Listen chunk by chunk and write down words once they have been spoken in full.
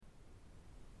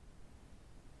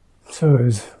So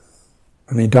as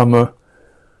any Dhamma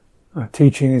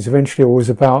teaching is eventually always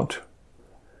about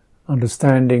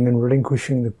understanding and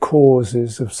relinquishing the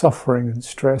causes of suffering and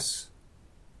stress.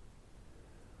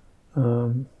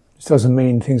 This doesn't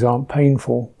mean things aren't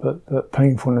painful, but that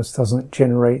painfulness doesn't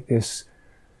generate this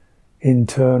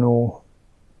internal,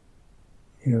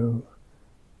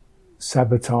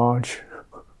 sabotage,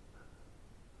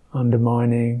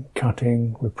 undermining,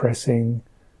 cutting, repressing,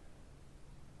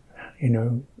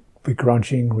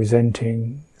 begrudging,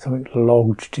 resenting, something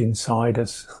lodged inside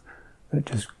us that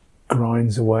just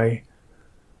grinds away.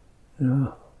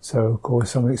 So of course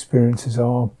some experiences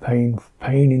are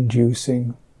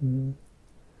pain-inducing.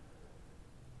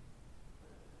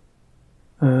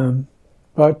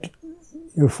 But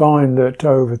you'll find that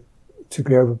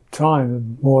particularly over time,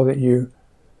 the more that you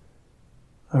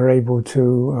are able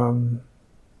to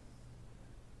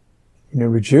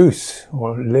reduce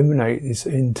or eliminate this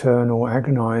internal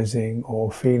agonizing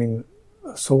or feeling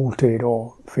assaulted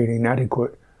or feeling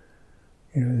inadequate,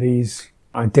 these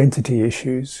identity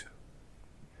issues,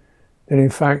 then in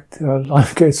fact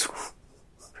life gets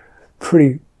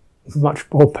pretty much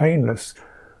more painless.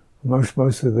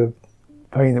 Most of the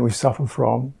pain that we suffer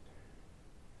from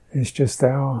is just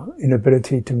our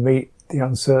inability to meet the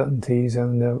uncertainties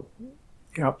and the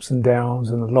ups and downs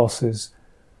and the losses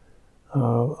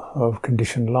of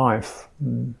conditioned life.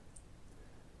 In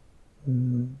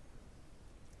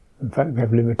fact, we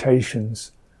have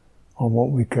limitations on what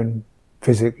we can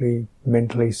physically,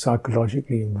 mentally,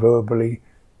 psychologically, and verbally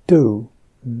do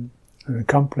and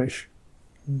accomplish.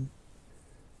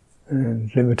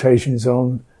 And limitations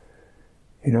on,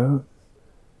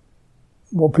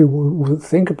 what people will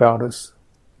think about us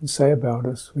and say about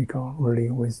us. We can't really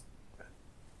always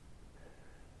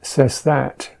assess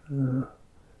that.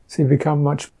 So you become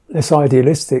much less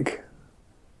idealistic,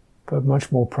 but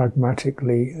much more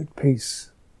pragmatically at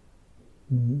peace.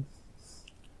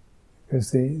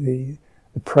 Because the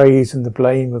praise and the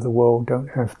blame of the world don't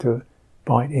have to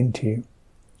bite into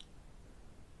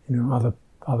you.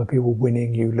 Other people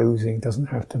winning, you losing, doesn't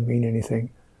have to mean anything.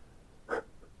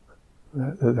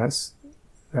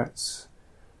 That's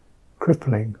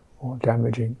crippling or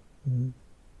damaging.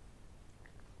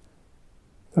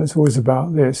 So it's always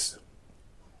about this.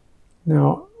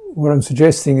 Now, what I'm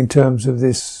suggesting in terms of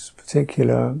this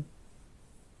particular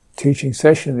teaching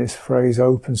session, this phrase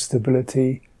open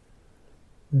stability,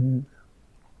 and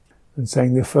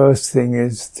saying the first thing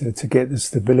is to get the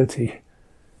stability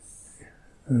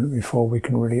before we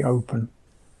can really open.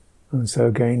 And so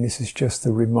again, this is just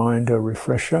a reminder,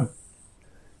 refresher.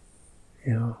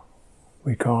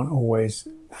 We can't always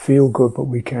feel good, but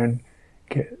we can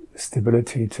get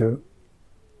stability to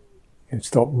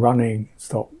stop running,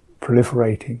 stop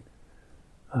proliferating,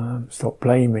 stop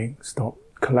blaming, stop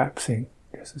collapsing.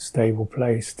 Just a stable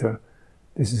place to,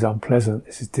 this is unpleasant,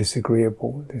 this is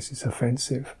disagreeable, this is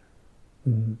offensive.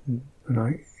 And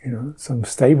some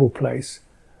stable place.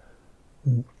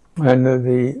 And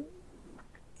the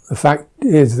fact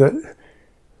is that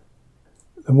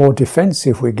the more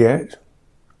defensive we get,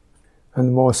 and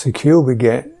the more secure we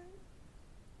get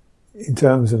in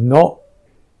terms of not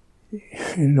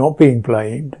being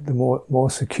blamed, the more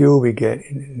secure we get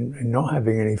in not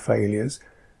having any failures,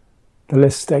 the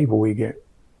less stable we get.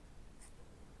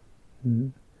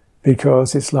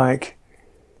 Because it's like,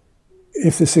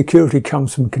 if the security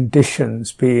comes from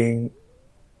conditions being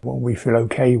what we feel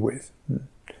okay with,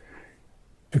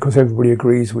 because everybody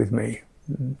agrees with me,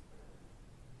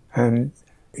 and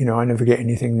I never get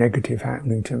anything negative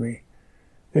happening to me,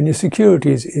 then your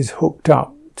security is hooked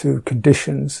up to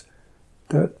conditions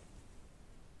that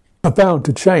are bound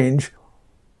to change,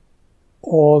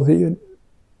 or that you're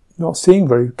not seeing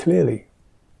very clearly.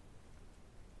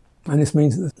 And this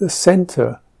means that the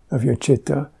center of your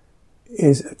citta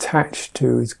is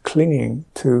clinging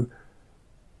to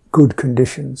good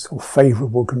conditions or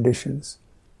favourable conditions,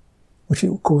 which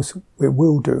of course it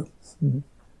will do.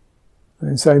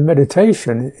 And so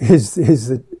meditation is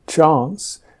the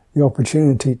chance, the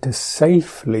opportunity to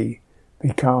safely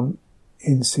become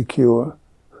insecure.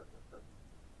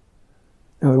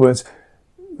 In other words,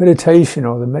 meditation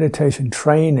or the meditation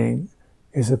training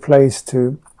is a place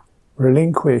to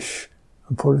relinquish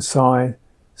and put aside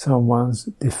someone's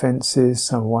defenses,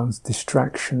 someone's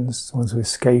distractions, someone's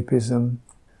escapism,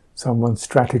 someone's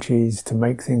strategies to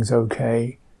make things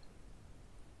okay,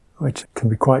 which can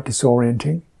be quite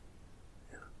disorienting.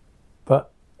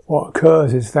 But what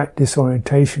occurs is that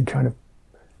disorientation kind of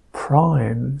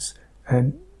primes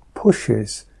and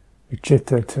pushes the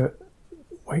citta to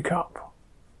wake up,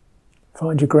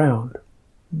 find your ground.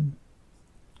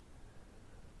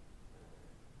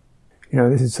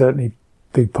 this is certainly a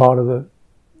big part of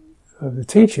the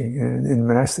teaching. In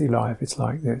monastic life, it's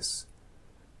like this.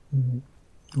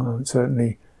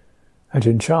 Certainly,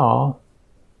 Ajahn Chah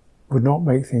would not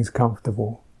make things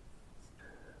comfortable.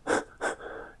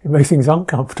 It makes things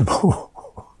uncomfortable.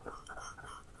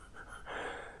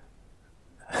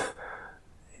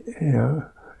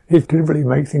 It deliberately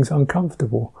make things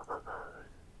uncomfortable.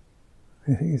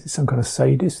 You think is it some kind of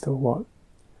sadist or what?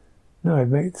 No, it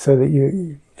makes so that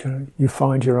you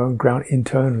find your own ground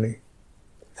internally.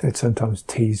 So it sometimes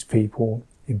tease people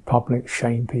in public,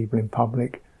 shame people in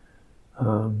public,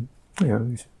 and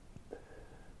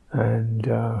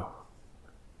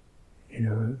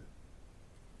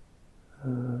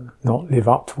not live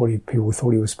up to what people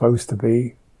thought he was supposed to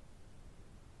be.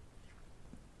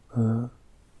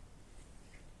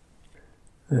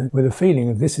 With a feeling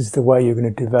of this is the way you're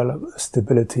going to develop a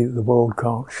stability that the world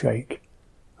can't shake.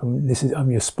 I'm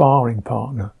your sparring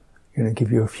partner. I'm going to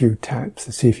give you a few taps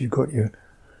to see if you've got your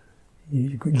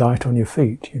light on your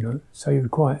feet. So you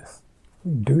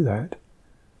do that.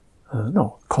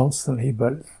 Not constantly,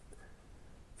 but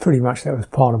pretty much that was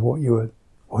part of what you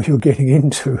were getting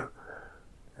into.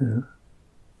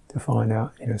 To find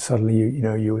out, suddenly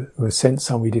you were sent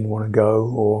somewhere you didn't want to go,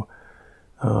 or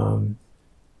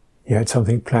you had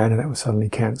something planned and that was suddenly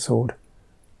cancelled.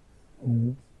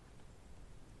 Something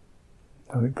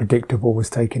predictable was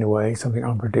taken away, something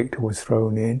unpredictable was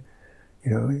thrown in.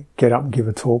 Get up and give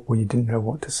a talk when you didn't know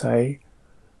what to say.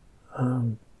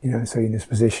 So you're in this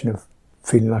position of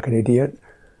feeling like an idiot,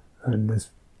 and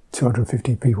there's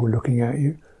 250 people looking at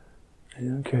you.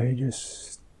 Okay,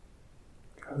 just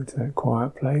go to that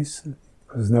quiet place.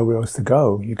 There's nowhere else to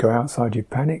go. You go outside, you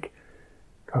panic.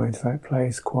 Go into that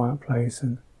place, quiet place,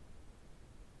 and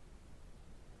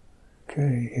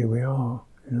okay, here we are.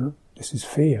 This is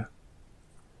fear.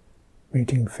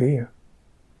 Meeting fear.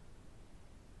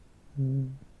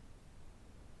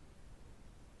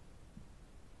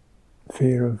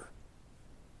 Fear of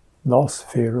loss,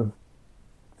 fear of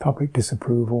public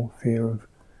disapproval, fear of,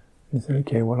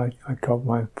 okay, well, I got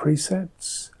my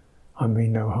precepts, I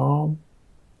mean no harm,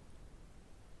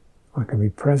 I can be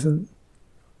present,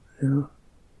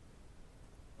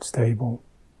 stable.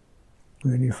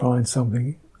 And then you find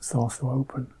something starts to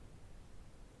open.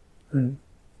 And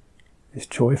it's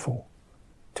joyful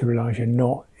to realize you're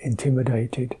not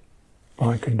intimidated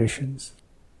by conditions.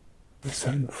 There's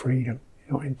certain freedom.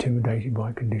 You're not intimidated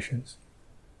by conditions.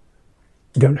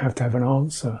 You don't have to have an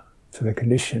answer to the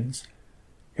conditions.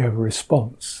 You have a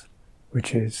response,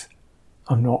 which is,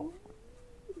 I'm not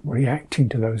reacting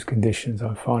to those conditions,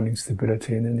 I'm finding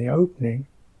stability. And in the opening,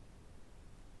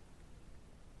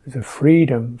 there's a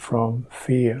freedom from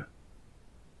fear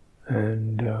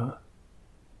and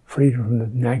freedom from the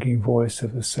nagging voice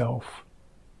of the self.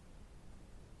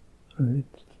 And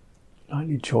it's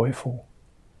slightly joyful.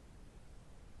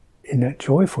 In that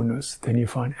joyfulness, then you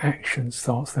find action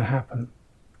starts to happen.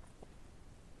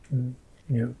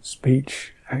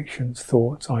 Speech, actions,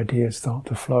 thoughts, ideas start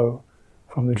to flow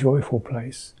from the joyful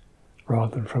place,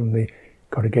 rather than from the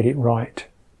got to get it right,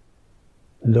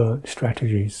 learnt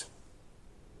strategies.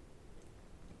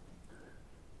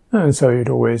 And so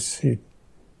you'd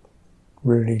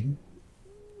really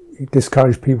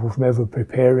discourage people from ever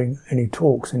preparing any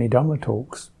talks, any Dhamma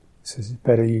talks. So it's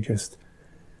better you just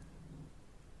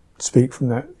speak from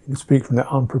that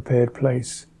unprepared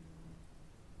place.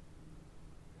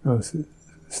 A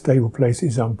stable place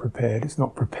is unprepared. It's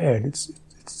not prepared. It's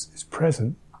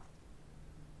present.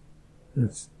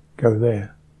 Let's go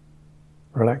there.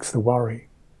 Relax the worry.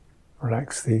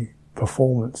 Relax the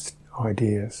performance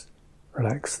ideas.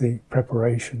 Relax the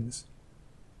preparations.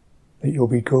 That you'll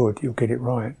be good. You'll get it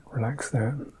right. Relax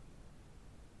that.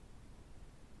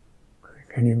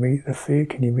 Can you meet the fear?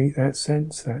 Can you meet that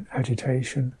sense, that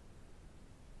agitation?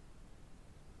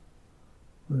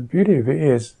 And the beauty of it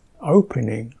is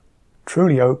opening,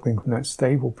 truly opening from that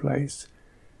stable place.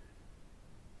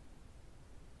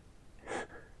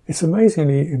 It's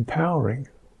amazingly empowering.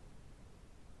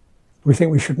 We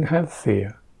think we shouldn't have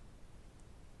fear.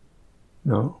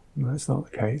 No, that's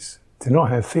not the case. To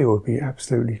not have fear would be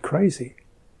absolutely crazy.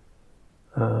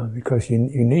 Because you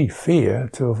need fear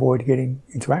to avoid getting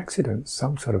into accidents,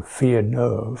 some sort of fear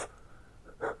nerve.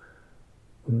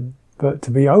 But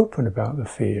to be open about the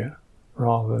fear,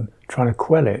 rather than trying to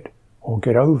quell it, or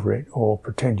get over it, or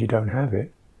pretend you don't have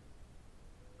it,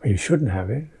 or you shouldn't have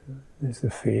it. There's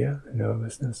the fear, the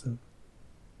nervousness, and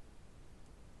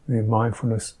the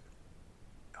mindfulness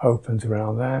opens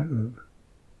around that, and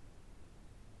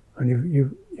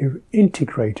you've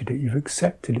integrated it, you've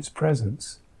accepted its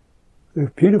presence. The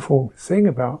beautiful thing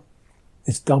about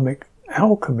this Dhammic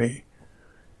alchemy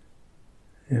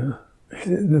Yeah.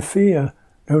 The fear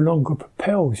no longer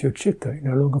propels your citta, it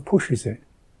no longer pushes it,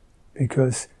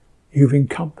 because you've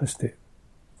encompassed it.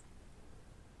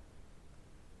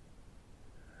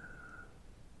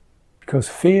 Because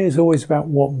fear is always about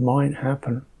what might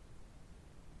happen.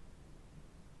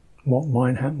 What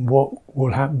might happen, what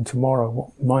will happen tomorrow,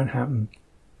 what might happen.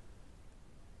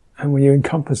 And when you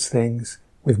encompass things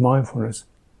with mindfulness,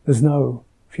 there's no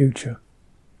future.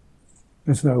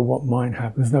 There's no what might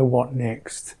happen, there's no what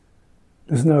next.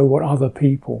 There's no what other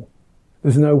people,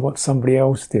 there's no what somebody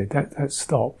else did. That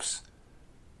stops.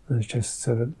 And it's just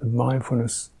so that the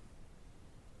mindfulness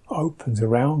opens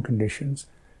around conditions,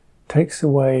 takes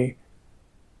away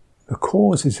the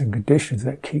causes and conditions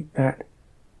that keep that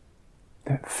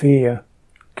fear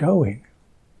going.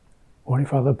 What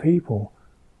if other people?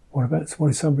 What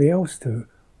if somebody else do?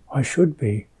 I should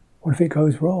be. What if it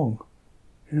goes wrong?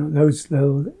 Those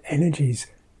little energies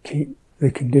keep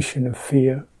the condition of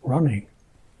fear running.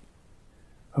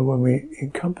 But when we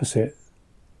encompass it,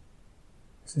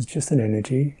 this is just an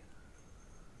energy,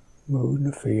 mood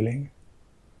and a feeling.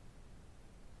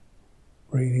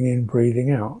 Breathing in, breathing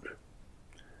out.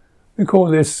 We call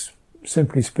this,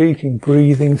 simply speaking,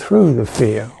 breathing through the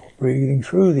fear, breathing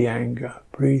through the anger,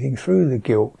 breathing through the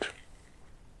guilt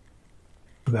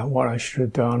about what I should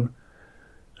have done,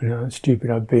 how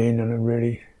stupid I've been, and I'm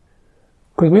really...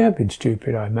 Because we have been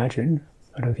stupid, I imagine.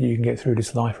 I don't think you can get through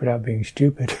this life without being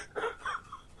stupid.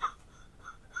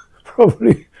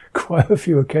 Probably quite a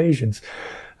few occasions,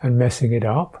 and messing it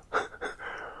up.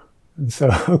 And so,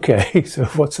 okay, so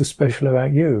what's so special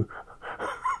about you?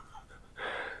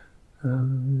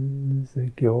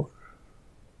 The guilt,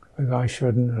 because I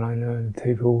shouldn't, and I know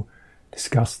people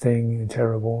disgusting and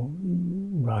terrible,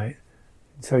 right?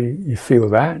 So you feel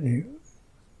that, and you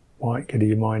might get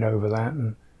your mind over that,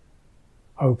 and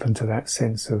open to that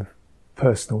sense of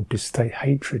personal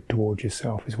hatred towards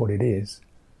yourself is what it is.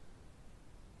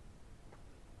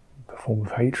 A form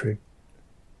of hatred.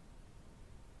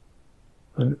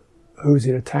 And who's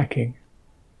it attacking?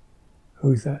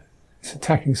 Who's that? It's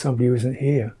attacking somebody who isn't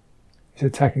here. It's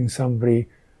attacking somebody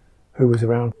who was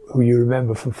around, who you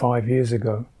remember from 5 years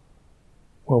ago.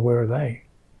 Well, where are they?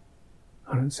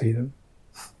 I don't see them.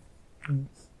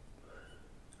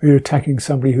 You're attacking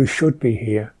somebody who should be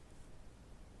here.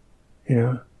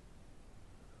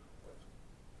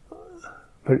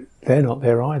 But they're not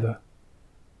there either.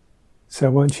 So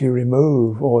once you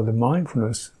remove, or the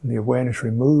mindfulness and the awareness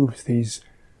removes these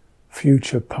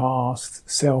future, past,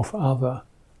 self-other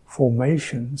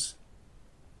formations,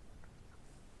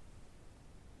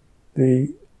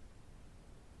 the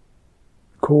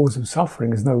cause of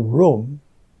suffering has no room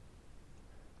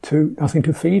nothing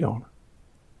to feed on.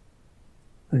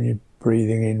 And you're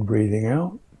breathing in, breathing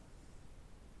out,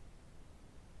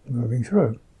 moving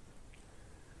through.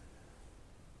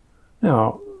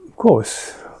 Now, of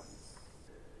course,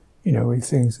 with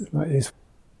things like this,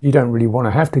 you don't really want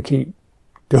to have to keep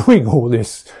doing all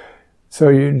this. So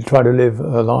you try to live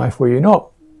a life where you're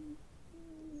not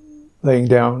laying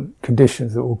down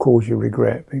conditions that will cause you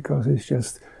regret, because it's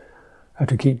just, I have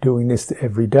to keep doing this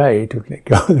every day to let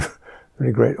go of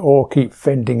regret, or keep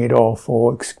fending it off,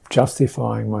 or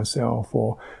justifying myself,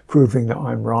 or proving that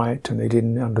I'm right and they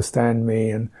didn't understand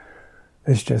me, and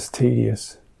it's just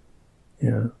tedious.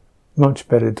 Much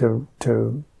better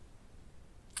to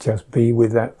just be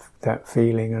with that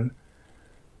feeling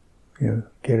and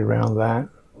get around that,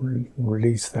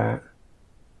 release that.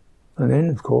 And then,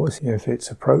 of course, if it's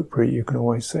appropriate, you can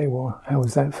always say, well, how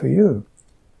was that for you?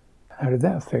 How did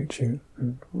that affect you?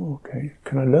 And, okay,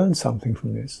 can I learn something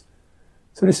from this?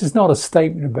 So this is not a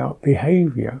statement about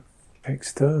behaviour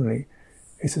externally.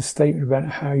 It's a statement about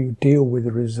how you deal with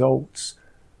the results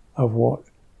of what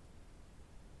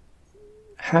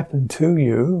happened to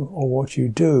you, or what you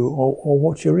do, or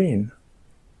what you're in.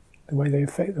 The way they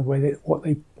affect, what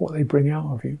they bring out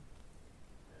of you.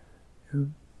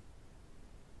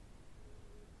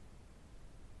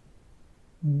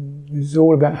 This is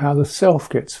all about how the self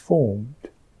gets formed.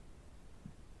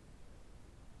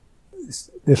 This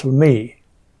little me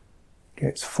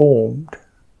gets formed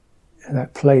in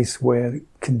that place where the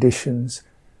conditions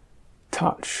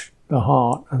touch the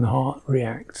heart and the heart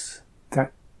reacts.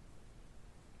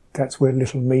 That's where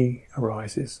little me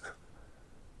arises.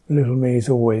 Little me is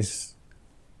always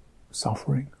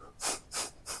suffering.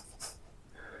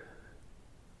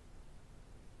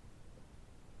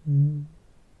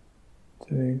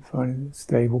 So you find a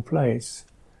stable place.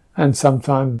 And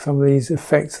sometimes some of these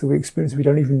effects that we experience, we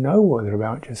don't even know what they're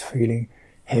about, just feeling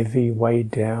heavy,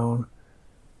 weighed down,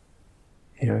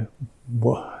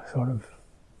 sort of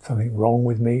something wrong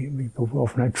with me. People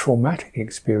often have traumatic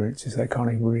experiences they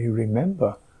can't even really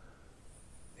remember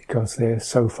because they're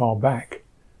so far back.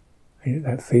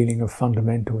 That feeling of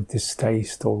fundamental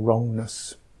distaste or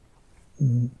wrongness.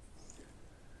 And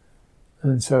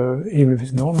so even if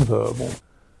it's non-verbal,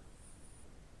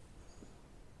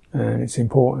 and it's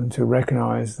important to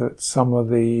recognize that some of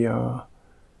the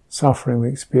suffering we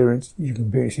experience, you can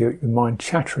be your mind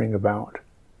chattering and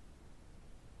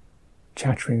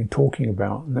talking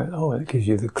about, and that gives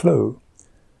you the clue.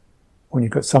 When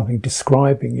you've got something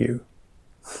describing you,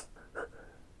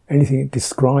 anything that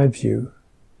describes you,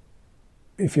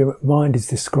 if your mind is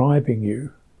describing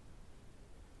you,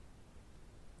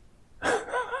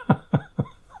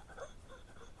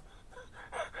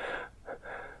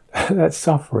 that's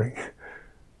suffering.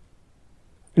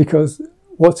 Because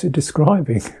what's it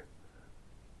describing?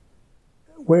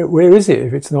 Where is it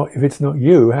if it's not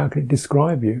you? How can it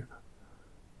describe you?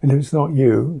 And if it's not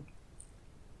you,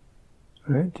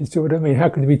 right? Do you see what I mean? How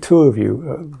can there be two of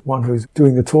you? One who's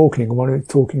doing the talking and one who's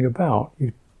talking about.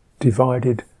 You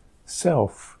divided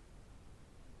self.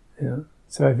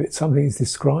 So if it's something that's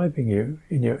describing you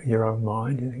in your own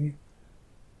mind, you think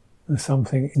there's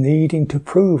something needing to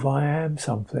prove I am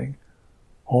something,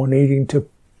 or needing to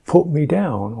put me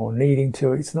down, or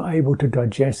it's not able to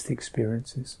digest the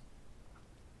experiences.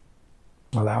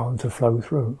 Allow them to flow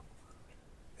through.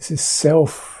 This is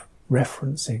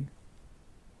self-referencing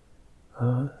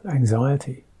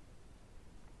anxiety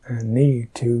and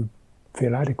need to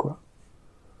feel adequate.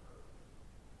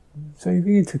 So you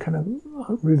begin to kind of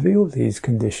reveal these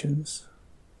conditions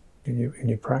in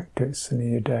your practice and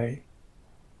in your day.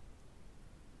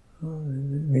 It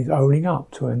means owning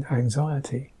up to an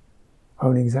anxiety,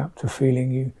 owning up to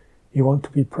feeling you want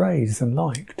to be praised and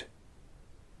liked.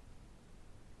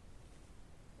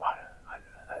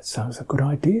 That sounds a good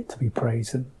idea, to be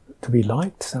praised and to be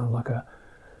liked. Sounds like a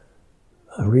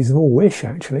reasonable wish,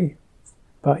 actually.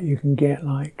 But you can get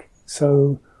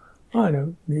so, I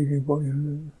don't need what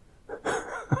you.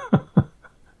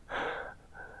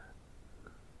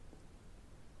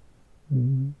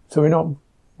 So we're not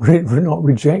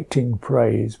rejecting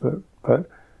praise, but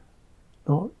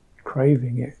not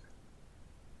craving it.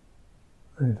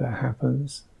 And if that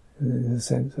happens, there's a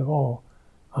sense of,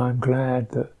 I'm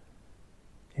glad that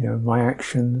my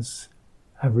actions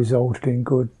have resulted in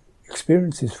good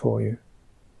experiences for you.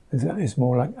 It's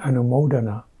more like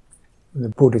anumodana. The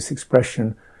Buddhist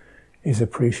expression is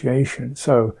appreciation.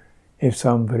 So if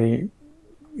somebody,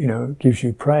 gives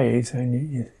you praise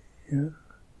and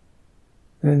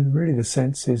then really the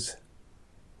sense is,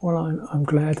 I'm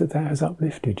glad that has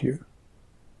uplifted you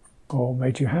or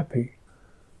made you happy.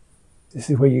 This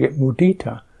is where you get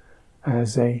mudita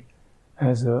as a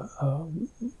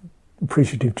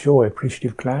appreciative joy,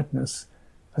 appreciative gladness,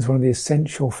 as one of the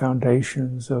essential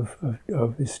foundations of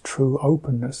this true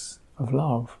openness of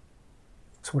love.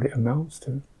 That's what it amounts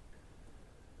to.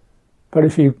 But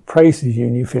if he praises you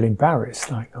and you feel embarrassed,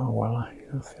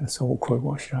 that's awkward,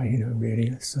 what should I, really,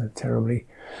 it's terribly,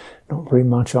 not very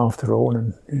much after all,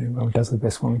 and one does the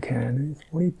best one can.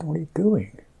 What are you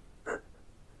doing?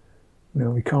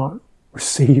 We can't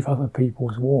receive other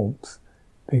people's warmth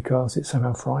because it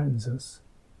somehow frightens us.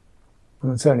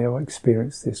 And certainly I've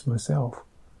experienced this myself.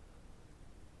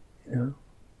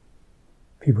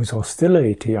 People's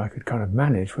hostility I could kind of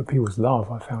manage, but people's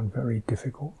love I found very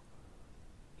difficult.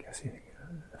 I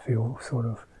feel sort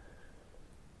of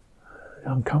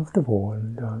uncomfortable,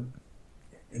 and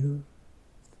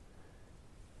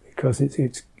because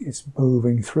it's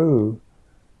moving through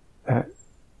that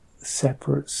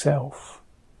separate self,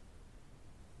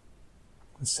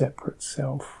 the separate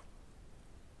self.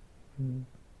 And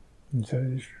so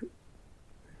you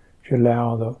should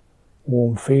allow the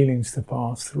warm feelings to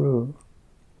pass through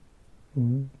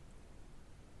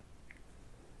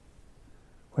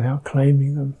without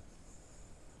claiming them,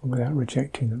 without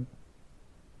rejecting them.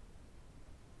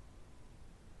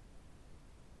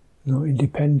 Not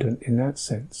independent in that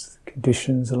sense.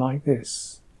 Conditions are like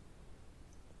this.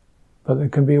 But there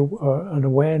can be an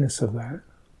awareness of that.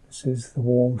 This is the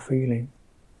warm feeling.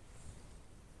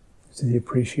 This is the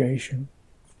appreciation.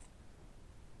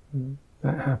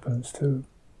 That happens too.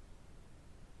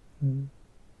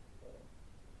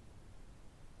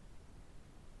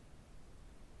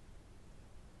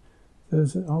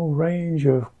 There's a whole range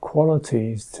of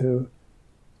qualities to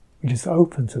be just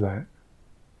open to that.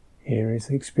 Here is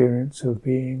the experience of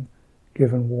being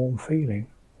given warm feeling,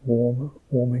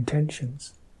 warm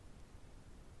intentions.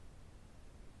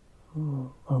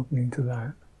 Opening to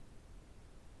that.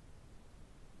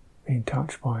 Being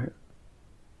touched by it.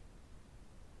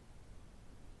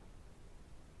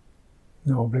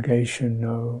 no obligation,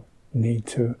 no need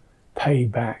to pay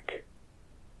back,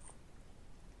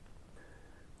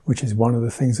 which is one of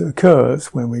the things that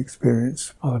occurs when we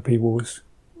experience other people's,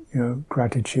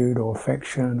 gratitude or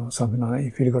affection or something like that.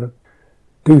 You feel you've got to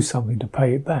do something to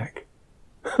pay it back.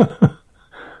 At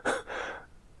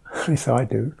least I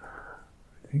do.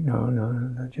 I think,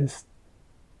 no, just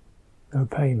no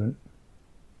payment.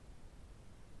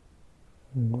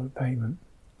 No payment.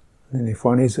 And if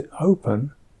one is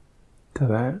open to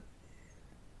that,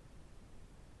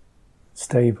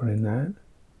 stable in that,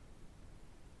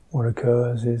 what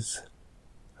occurs is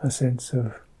a sense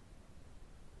of,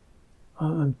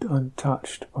 I'm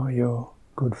touched by your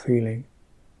good feeling,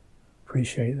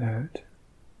 appreciate that,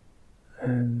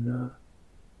 and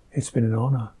it's been an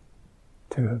honour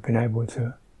to have been able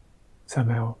to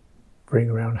somehow bring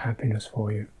around happiness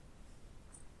for you.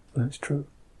 That's true.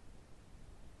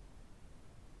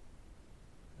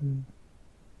 And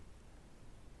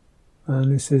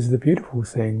this is the beautiful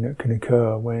thing that can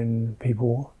occur when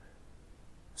people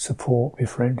support,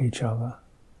 befriend each other.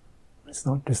 It's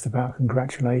not just about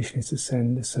congratulation, it's a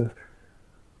sense of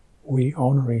we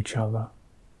honour each other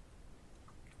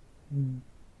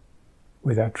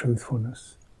with our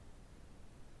truthfulness.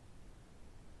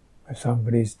 If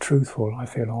somebody's truthful, I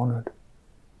feel honoured.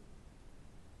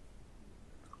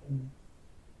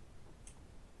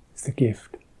 It's the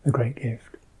gift, the great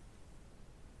gift.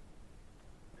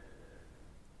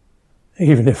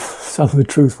 Even if some of the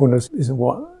truthfulness isn't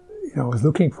what I was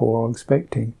looking for or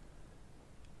expecting,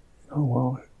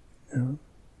 they're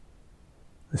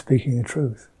speaking the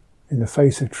truth. In the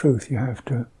face of truth, you have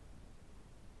to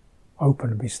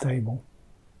open and be stable.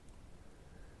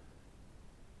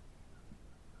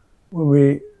 When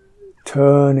we're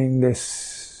turning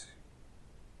this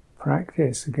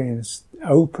practice against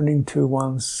opening to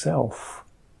oneself,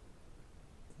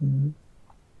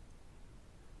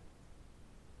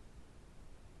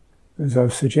 as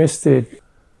I've suggested,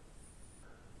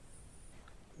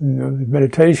 the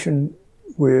meditation,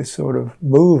 we're sort of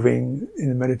moving in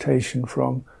the meditation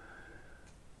from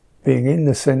being in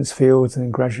the sense fields and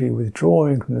then gradually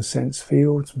withdrawing from the sense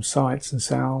fields, from sights and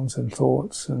sounds and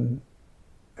thoughts and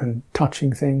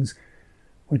touching things,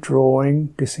 withdrawing,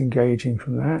 disengaging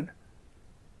from that,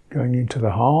 going into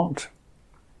the heart,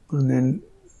 and then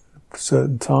at a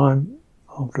certain time,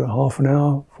 after half an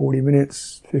hour, 40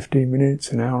 minutes, 15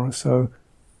 minutes, an hour or so,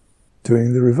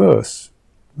 doing the reverse,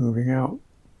 moving out,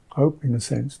 opening the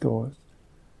sense doors.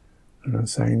 And I'm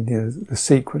saying the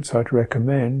sequence I'd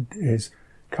recommend is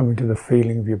coming to the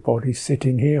feeling of your body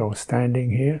sitting here or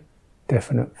standing here,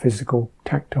 definite physical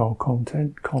tactile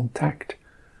contact.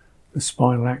 The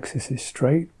spinal axis is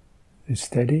straight, is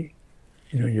steady.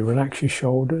 You relax your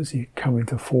shoulders, you come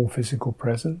into full physical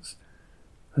presence.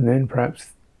 And then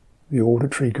perhaps the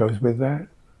auditory goes with that,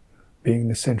 being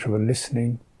the centre of a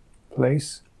listening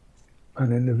place.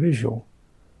 And then the visual,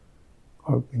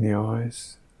 opening the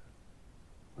eyes,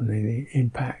 and then the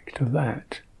impact of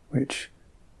that, which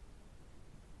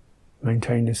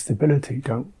maintain the stability,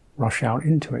 don't rush out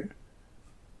into it.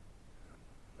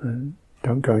 And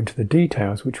don't go into the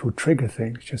details which will trigger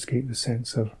things, just keep the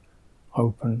sense of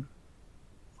open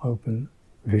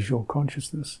visual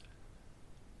consciousness.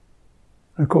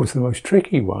 And of course the most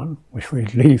tricky one, which we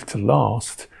leave to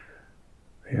last,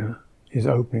 is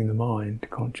opening the mind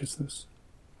consciousness.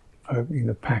 Opening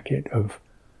the packet of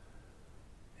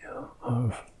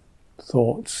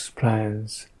thoughts,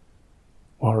 plans,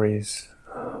 worries,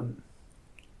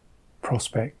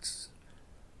 prospects,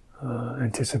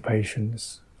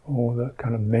 anticipations, all the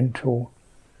kind of mental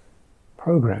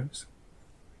programs.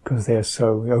 Because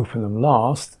we open them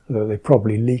last, though they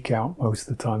probably leak out most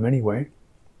of the time anyway.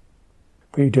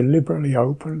 But you deliberately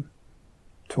open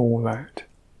to all that.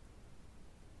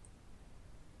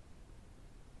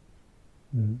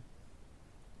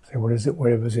 So what is it,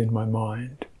 whatever's in my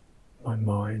mind? My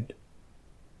mind.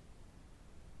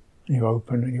 You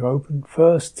open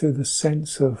first to the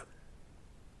sense of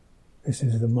this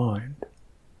is the mind.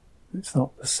 It's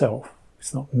not the self,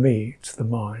 it's not me, it's the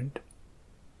mind.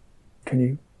 Can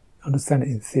you understand it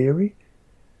in theory?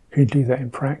 Can you do that in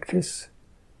practice?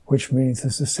 Which means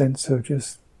there's a sense of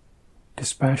just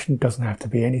dispassion. It doesn't have to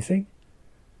be anything.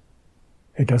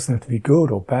 It doesn't have to be good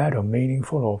or bad or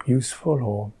meaningful or useful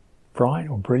or bright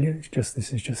or brilliant. This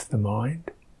is just the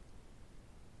mind.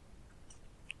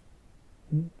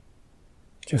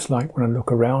 Just like when I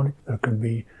look around, there can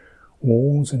be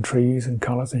walls and trees and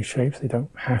colours and shapes. They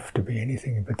don't have to be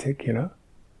anything in particular.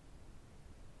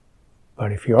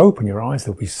 But if you open your eyes,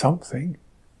 there'll be something.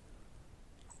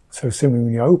 So similarly,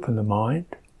 when you open the mind,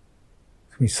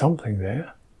 there'll be something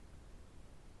there.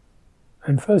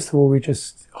 And first of all, we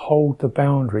just hold the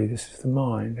boundary. This is the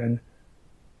mind, and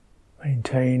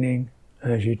maintaining,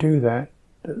 as you do that,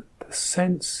 the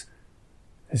sense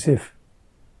as if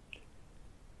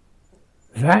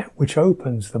that which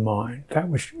opens the mind, that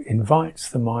which invites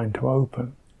the mind to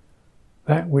open,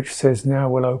 that which says, now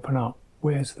we'll open up,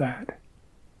 where's that?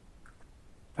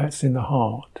 That's in the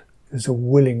heart. There's a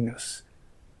willingness.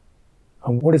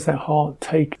 And what does that heart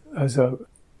take as a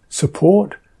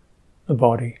support? The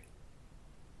body,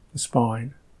 the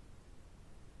spine.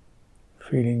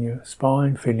 Feeling your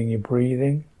spine, feeling your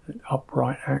breathing, an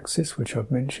upright axis, which I've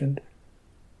mentioned.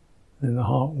 And the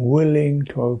heart willing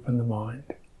to open the mind.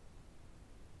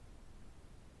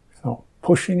 It's not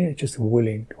pushing it, just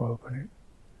willing to open it.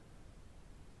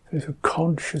 So it's a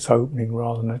conscious opening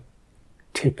rather than a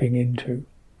tipping into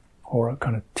or a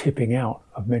kind of tipping out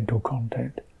of mental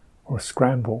content or a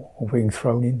scramble or being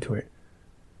thrown into it.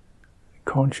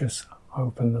 Conscious,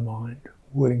 open the mind,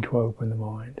 willing to open the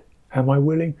mind. Am I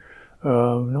willing?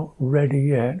 Not ready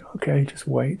yet. Okay, just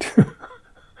wait.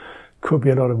 Could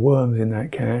be a lot of worms in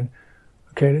that can.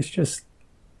 Okay, let's just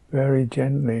very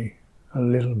gently, a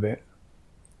little bit,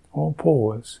 or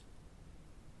pause.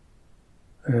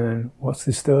 And what's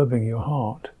disturbing your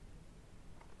heart?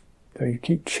 So you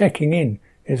keep checking in.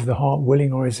 Is the heart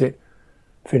willing, or is it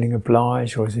feeling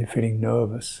obliged, or is it feeling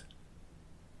nervous?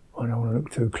 I don't want to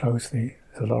look too closely.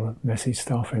 There's a lot of messy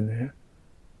stuff in there.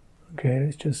 Okay,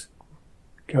 let's just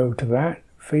go to that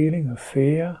feeling of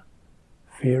fear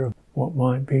of what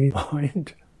might be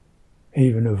behind,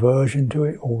 even aversion to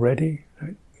it already,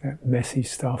 that messy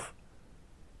stuff.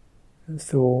 And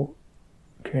so,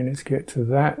 okay, let's get to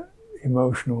that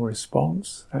emotional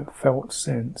response, that felt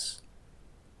sense.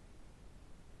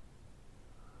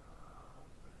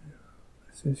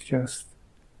 This is just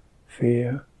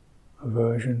fear,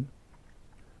 aversion,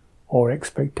 or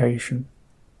expectation.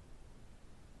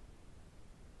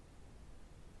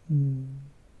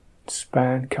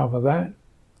 Cover that.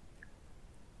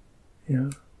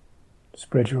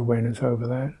 Spread your awareness over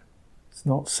that. It's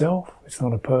not self, it's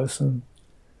not a person.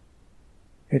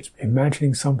 It's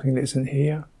imagining something that isn't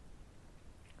here.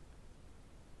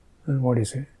 And what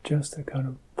is it? Just a kind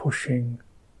of pushing,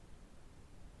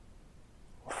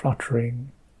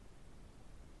 fluttering,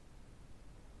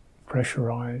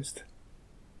 pressurized,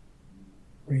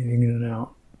 breathing in and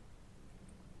out,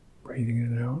 breathing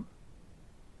in and out.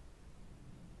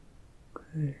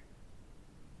 Okay.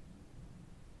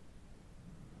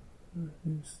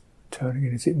 Just turning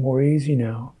it. Is it more easy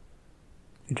now?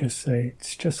 You just say,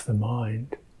 it's just the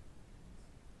mind.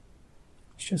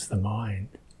 It's just the mind.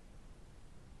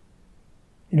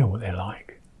 You know what they're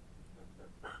like.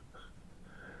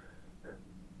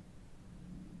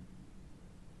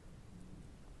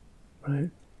 Right?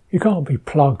 You can't be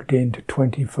plugged into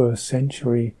 21st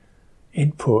century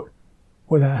input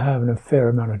without having a fair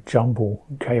amount of jumble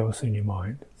and chaos in your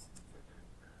mind.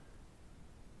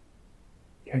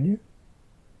 Can you?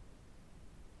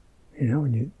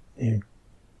 When you're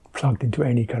plugged into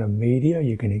any kind of media,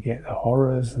 you're going to get the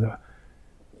horrors, the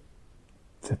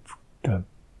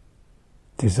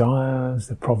desires,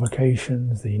 the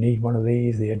provocations, that you need one of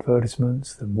these, the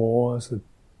advertisements, the wars, the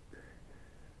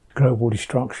global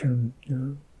destruction,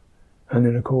 And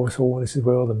then, of course, all this is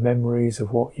where all the memories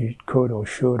of what you could or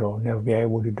should or never be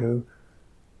able to do.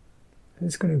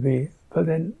 It's going to be, but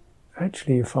then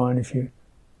actually you find if you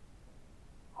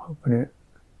open it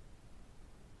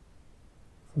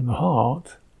from the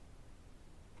heart,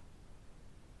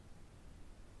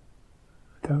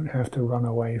 I don't have to run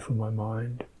away from my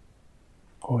mind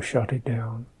or shut it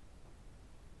down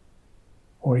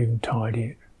or even tidy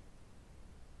it.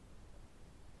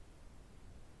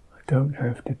 I don't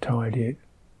have to tidy it,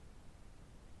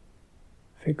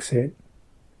 fix it,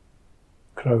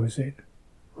 close it,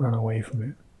 run away from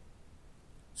it.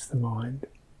 It's the mind.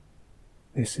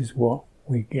 This is what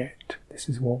we get. This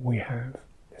is what we have.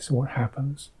 This is what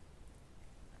happens.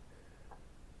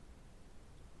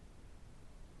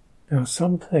 Now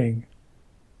something,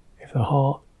 if the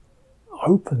heart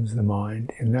opens the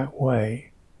mind in that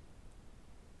way,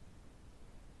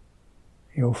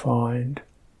 you'll find,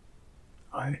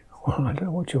 I don't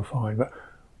know what you'll find, but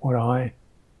what I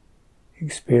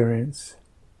experience,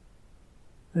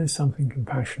 there's something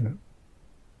compassionate.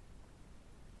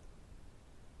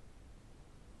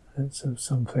 It's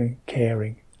something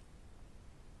caring.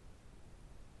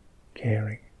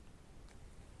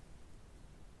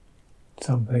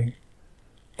 Something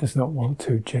does not want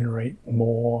to generate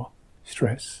more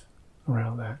stress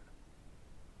around that.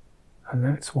 And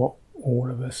that's what all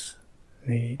of us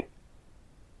need.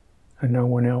 And no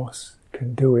one else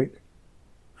can do it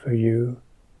for you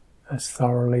as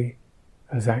thoroughly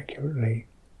as accurately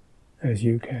as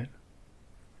you can,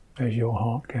 as your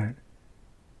heart can.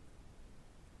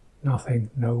 Nothing,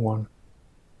 no one,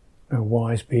 no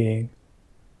wise being,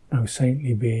 no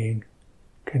saintly being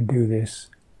can do this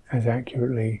as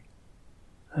accurately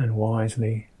and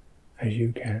wisely as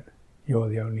you can. You're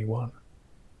the only one.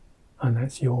 And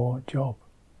that's your job.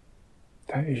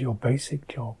 That is your basic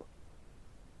job.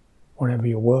 Whatever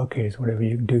your work is, whatever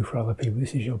you can do for other people,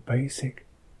 this is your basic,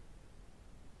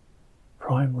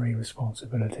 primary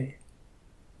responsibility.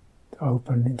 To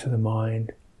open into the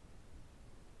mind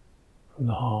from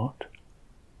the heart.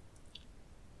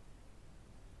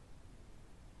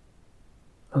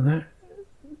 And that,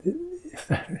 if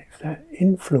that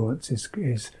influence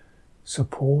is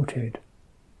supported,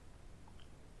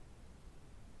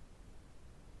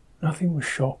 nothing will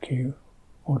shock you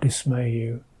or dismay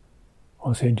you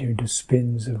or send you into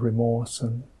spins of remorse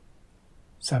and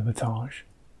sabotage.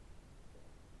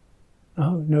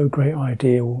 No great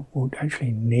idea would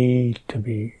actually need to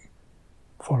be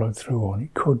followed through on.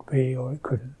 It could be or it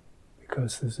couldn't,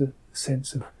 because there's a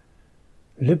sense of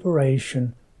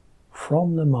liberation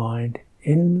from the mind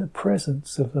in the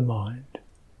presence of the mind.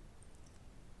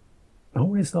 Not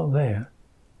when it's not there.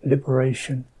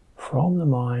 Liberation from the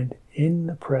mind in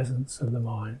the presence of the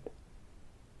mind.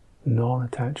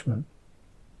 Non-attachment.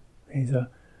 These are,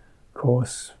 of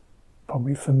course,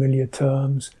 probably familiar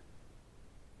terms.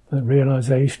 The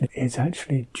realization is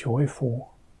actually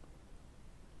joyful.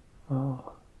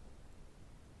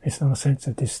 It's not a sense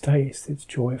of distaste, it's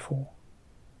joyful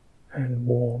and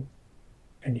warm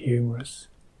and humorous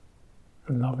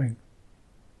and loving.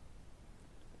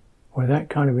 With that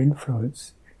kind of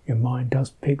influence, your mind does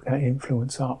pick that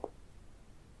influence up.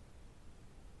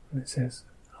 And it says,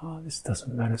 this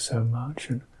doesn't matter so much,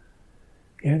 and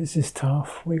yeah, this is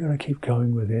tough, we've got to keep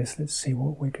going with this, let's see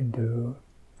what we can do.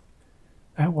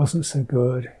 That wasn't so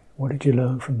good, what did you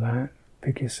learn from that?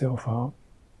 Pick yourself up,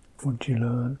 what did you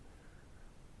learn?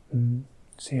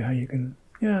 See how you can,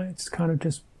 it's kind of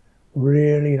just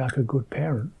really like a good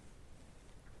parent.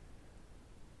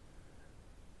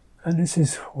 And this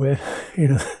is where,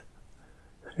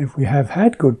 if we have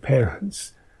had good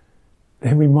parents,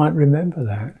 then we might remember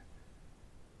that.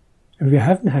 If we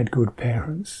haven't had good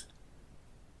parents,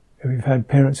 if we've had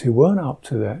parents who weren't up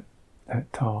to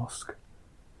that task,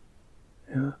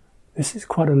 this is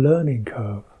quite a learning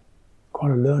curve,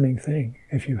 quite a learning thing.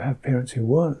 If you have parents who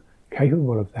weren't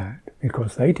capable of that,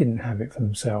 because they didn't have it for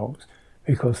themselves,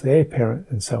 because their parent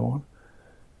and so on,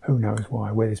 who knows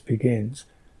why, where this begins,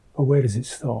 but where does it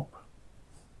stop?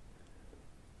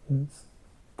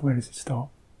 Where does it stop?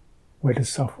 Where does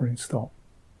suffering stop?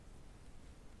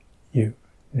 You,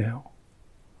 now.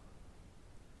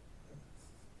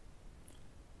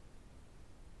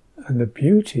 And the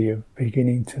beauty of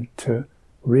beginning to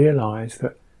realize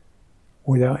that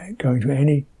without going to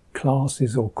any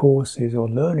classes or courses or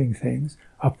learning things,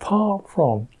 apart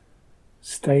from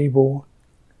stable,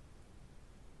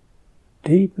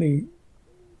 deeply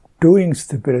doing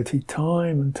stability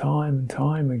time and time and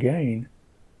time again,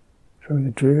 through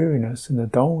the dreariness and the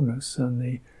dullness and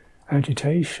the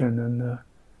agitation and the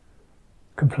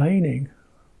complaining,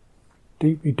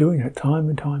 deeply doing it time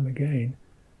and time again,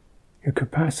 your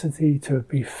capacity to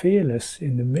be fearless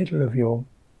in the middle of your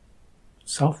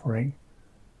suffering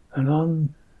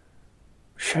and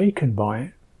unshaken by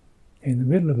it in the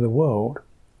middle of the world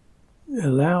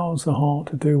allows the heart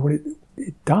to do what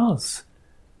it does.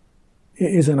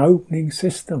 It is an opening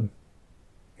system.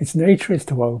 Its nature is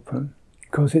to open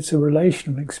because it's a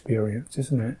relational experience,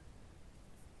 isn't it?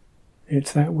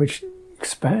 It's that which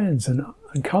expands and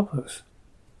covers.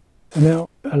 And now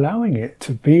allowing it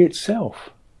to be itself.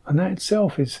 And that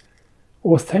itself is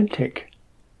authentic,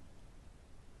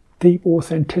 deep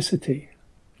authenticity.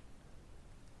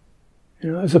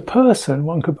 As a person,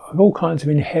 one could have all kinds of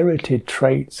inherited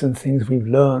traits and things we've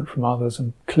learned from others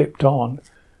and clipped on.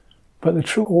 But the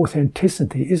true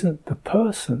authenticity isn't the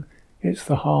person, it's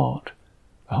the heart.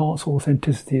 The heart's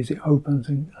authenticity is it opens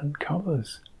and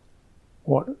covers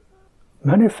what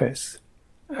manifests.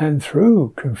 And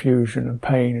through confusion and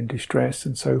pain and distress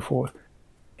and so forth,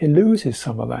 it loses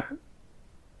some of that.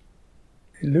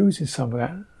 It loses some of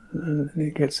that and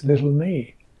it gets little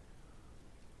me.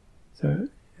 So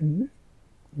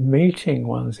meeting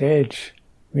one's edge,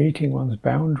 meeting one's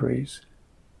boundaries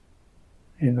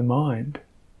in the mind,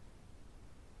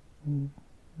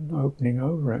 opening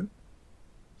over it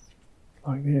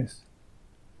like this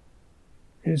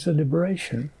is a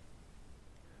liberation.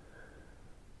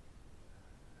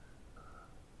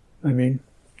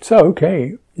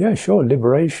 Yeah, sure,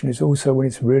 liberation is also when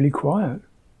it's really quiet.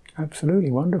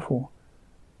 Absolutely wonderful.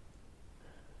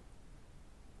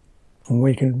 And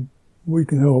we can,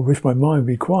 oh, I wish my mind would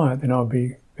be quiet, then I'll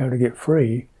be able to get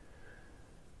free.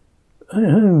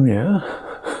 Yeah.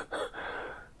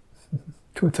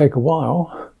 It will take a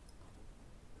while.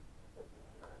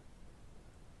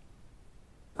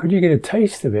 Could you get a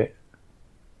taste of it?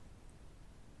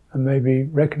 And maybe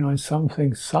recognize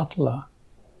something subtler,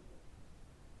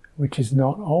 which is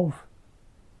not of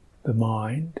the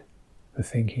mind, the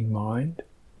thinking mind,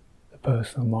 the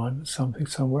personal mind, but something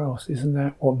somewhere else. Isn't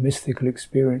that what mystical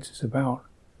experience is about?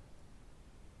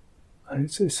 And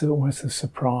it's almost a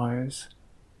surprise.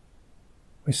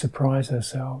 We surprise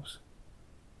ourselves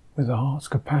with the heart's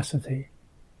capacity.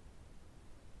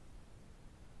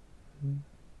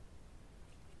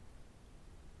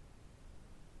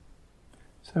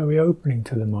 So we're opening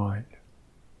to the mind.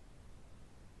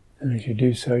 And as you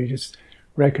do so, you just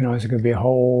recognize there can be a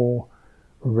whole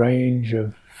range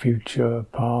of future,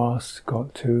 past,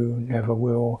 got to, never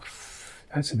will.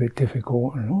 That's a bit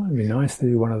difficult. And it'd be nice to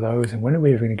do one of those. And when are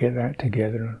we ever going to get that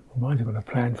together? And we might have got a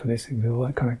plan for this. And all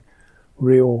that kind of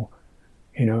real,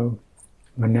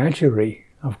 menagerie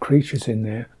of creatures in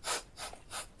there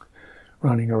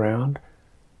running around.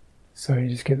 So you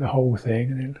just get the whole thing,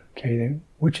 and then, okay, then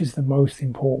which is the most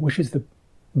important? Which is the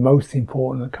most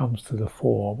important that comes to the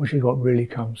fore? Which is what really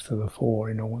comes to the fore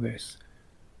in all this?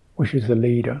 Which is the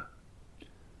leader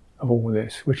of all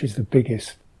this? Which is the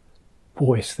biggest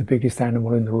voice, the biggest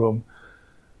animal in the room?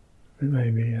 And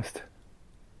maybe just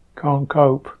can't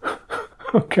cope.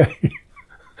 Okay,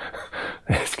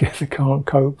 let's get the can't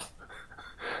cope,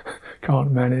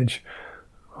 can't manage.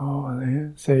 Oh, yeah.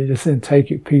 So you just then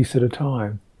take it piece at a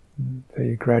time. So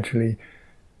you're gradually,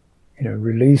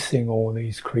 releasing all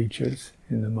these creatures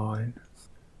in the mind.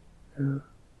 Yeah.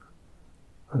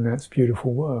 And that's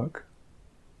beautiful work.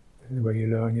 This is where you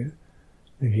learn it.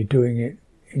 If you're doing it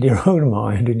in your own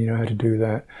mind and you know how to do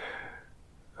that,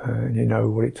 and you know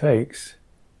what it takes,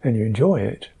 then you enjoy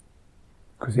it,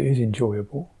 because it is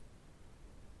enjoyable.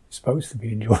 It's supposed to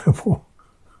be enjoyable.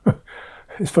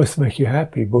 It's supposed to make you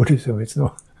happy. Buddhism, it's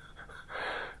not.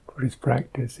 Buddhist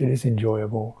practice, it is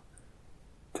enjoyable.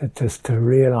 To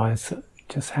realize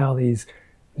just how these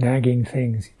nagging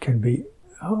things can be,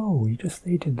 oh, you just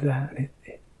needed that.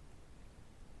 It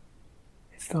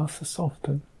starts to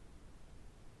soften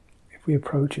if we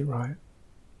approach it right.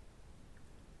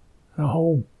 And a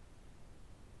whole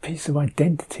piece of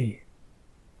identity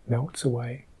melts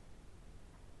away.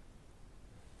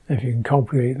 If you can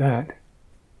cultivate that,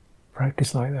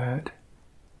 practice like that,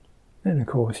 then of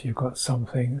course you've got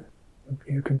something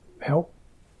you can help.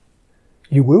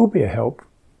 You will be a help,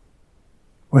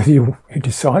 whether you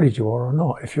decided you are or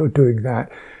not. If you're doing that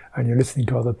and you're listening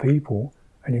to other people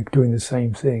and you're doing the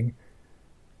same thing,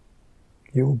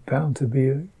 you're bound to be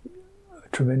a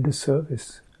tremendous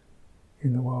service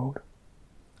in the world.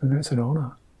 And that's an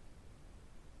honour,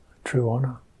 a true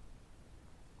honour.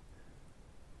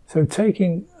 So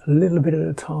taking a little bit at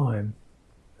a time.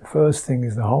 The first thing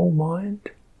is the whole mind,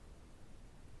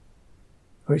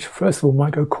 which first of all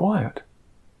might go quiet.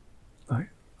 Like,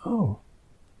 oh,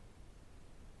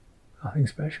 nothing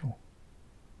special.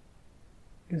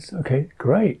 It's okay,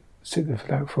 great. Sit there for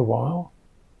that for a while.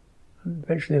 And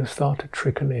eventually it'll start to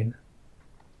trickle in.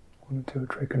 One or two will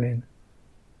trickle in.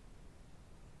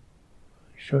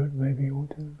 Should maybe you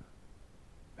want to.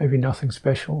 Maybe nothing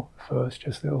special first,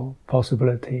 just little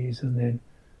possibilities, and then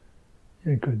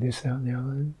good this, that, and the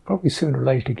other. And probably sooner or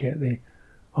later get the,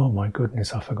 oh my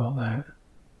goodness, I forgot that.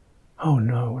 Oh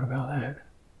no, what about that?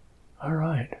 All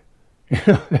right.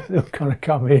 They'll kind of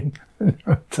come in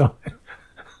time.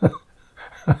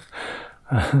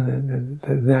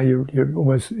 Now you're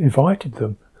almost invited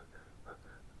them.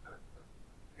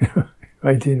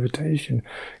 Made the invitation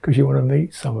because you want to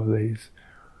meet some of these.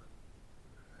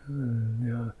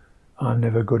 I'm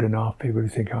never good enough. People who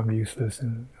think I'm useless,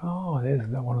 and there's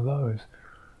one of those.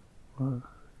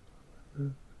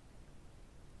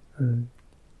 And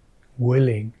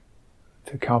willing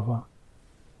to cover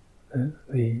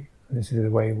this is the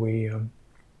way we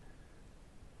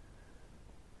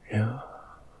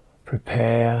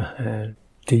prepare and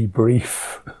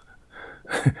debrief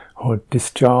or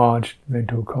discharge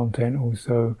mental content.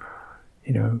 Also,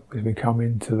 as we come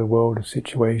into the world of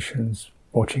situations,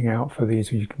 watching out for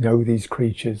these, you know these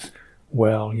creatures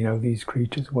well,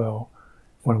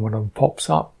 When one of them pops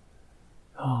up,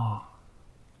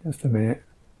 just a minute,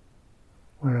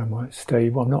 when am I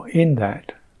stable? I'm not in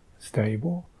that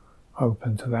stable,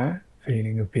 open to that,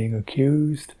 feeling of being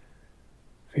accused,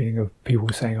 feeling of people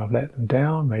saying I've let them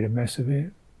down, made a mess of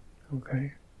it,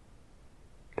 okay?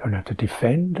 Don't have to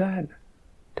defend that,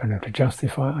 don't have to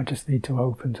justify it, I just need to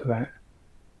open to that.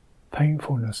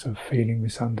 painfulness of feeling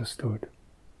misunderstood.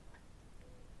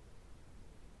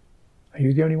 Are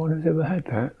you the only one who's ever had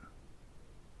that?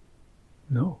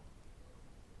 No.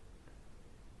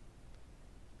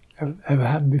 Ever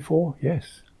happened before?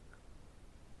 Yes.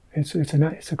 It's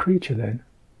a creature then.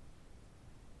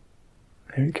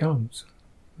 Here it comes.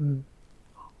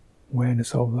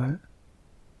 Awareness of that.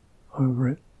 Over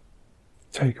it.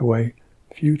 Take away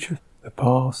the future, the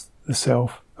past, the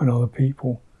self, and other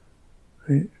people.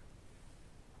 It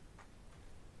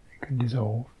can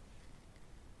dissolve.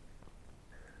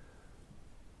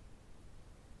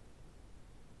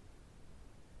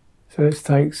 So let's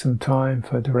take some time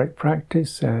for direct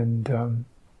practice, and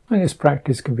this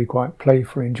practice can be quite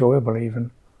playful, enjoyable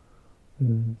even.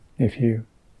 If you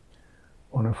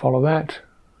want to follow that,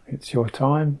 it's your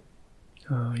time.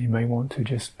 You may want to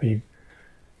just be,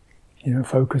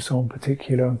 focus on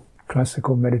particular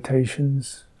classical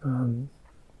meditations,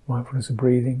 mindfulness of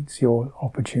breathing. It's your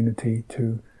opportunity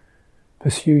to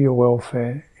pursue your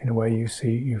welfare in a way you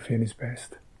feel is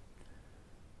best.